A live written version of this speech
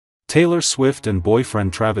Taylor Swift and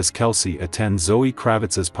boyfriend Travis Kelce attend Zoë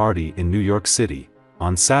Kravitz's party in New York City.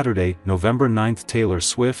 On Saturday, November 9, Taylor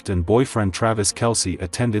Swift and boyfriend Travis Kelce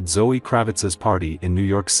attended Zoë Kravitz's party in New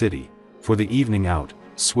York City. For the evening out,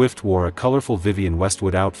 Swift wore a colorful Vivienne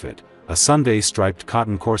Westwood outfit, a Sunday-striped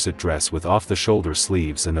cotton corset dress with off-the-shoulder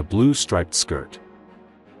sleeves and a blue striped skirt.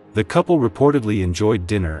 The couple reportedly enjoyed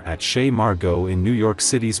dinner at Chez Margot in New York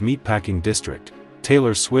City's meatpacking district.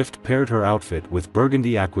 Taylor Swift paired her outfit with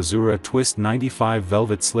burgundy Aquazzura Twist 95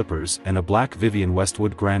 velvet slippers and a black Vivienne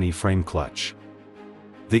Westwood granny frame clutch.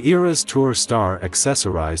 The Eras Tour star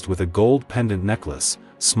accessorized with a gold pendant necklace,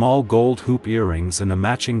 small gold hoop earrings and a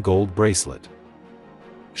matching gold bracelet.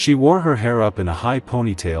 She wore her hair up in a high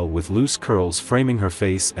ponytail with loose curls framing her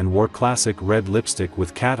face and wore classic red lipstick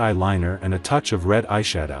with cat eyeliner and a touch of red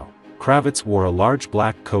eyeshadow. Kravitz wore a large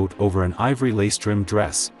black coat over an ivory lace-trimmed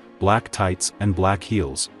dress, black tights and black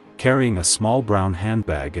heels, carrying a small brown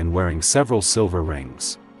handbag and wearing several silver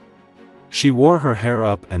rings. She wore her hair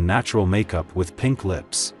up and natural makeup with pink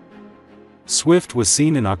lips. Swift was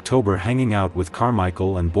seen in October hanging out with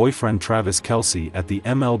Carmichael and boyfriend Travis Kelce at the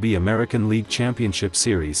MLB American League Championship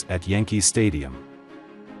Series at Yankee Stadium.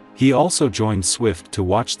 He also joined Swift to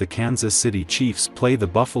watch the Kansas City Chiefs play the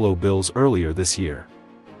Buffalo Bills earlier this year.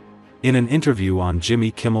 In an interview on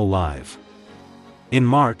Jimmy Kimmel Live in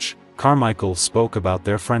March, Carmichael spoke about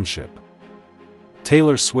their friendship.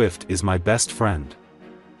 "Taylor Swift is my best friend.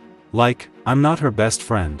 Like, I'm not her best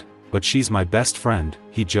friend, but she's my best friend,"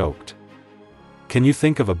 he joked. "Can you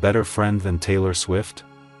think of a better friend than Taylor Swift?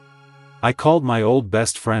 I called my old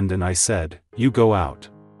best friend and I said, 'You go out.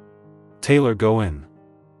 Taylor, go in.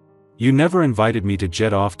 You never invited me to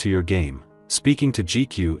jet off to your game.'" Speaking to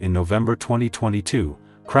GQ in November 2022,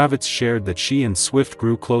 Kravitz shared that she and Swift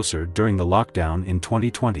grew closer during the lockdown in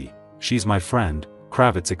 2020. "She's my friend,"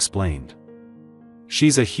 Kravitz explained.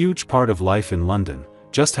 "She's a huge part of life in London,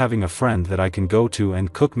 just having a friend that I can go to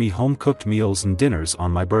and cook me home-cooked meals and dinners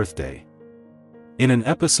on my birthday." In an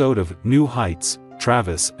episode of New Heights,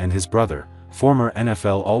 Travis and his brother, former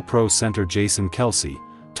NFL All-Pro center Jason Kelce,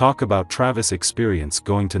 talk about Travis' experience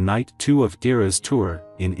going to Night 2 of Eras Tour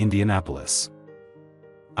in Indianapolis.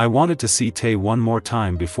 "I wanted to see Tay one more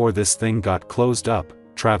time before this thing got closed up,"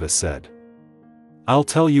 Travis said. "I'll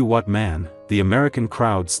tell you what, man, the American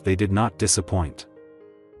crowds, they did not disappoint.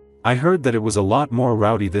 I heard that it was a lot more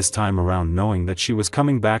rowdy this time around, knowing that she was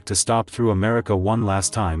coming back to stop through America one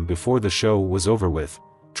last time before the show was over with."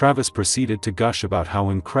 Travis proceeded to gush about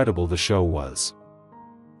how incredible the show was.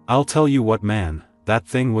 "I'll tell you what, man, that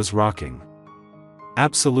thing was rocking.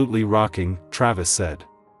 Absolutely rocking," Travis said.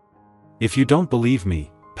 "If you don't believe me,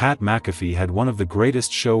 Pat McAfee had one of the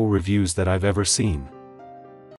greatest show reviews that I've ever seen.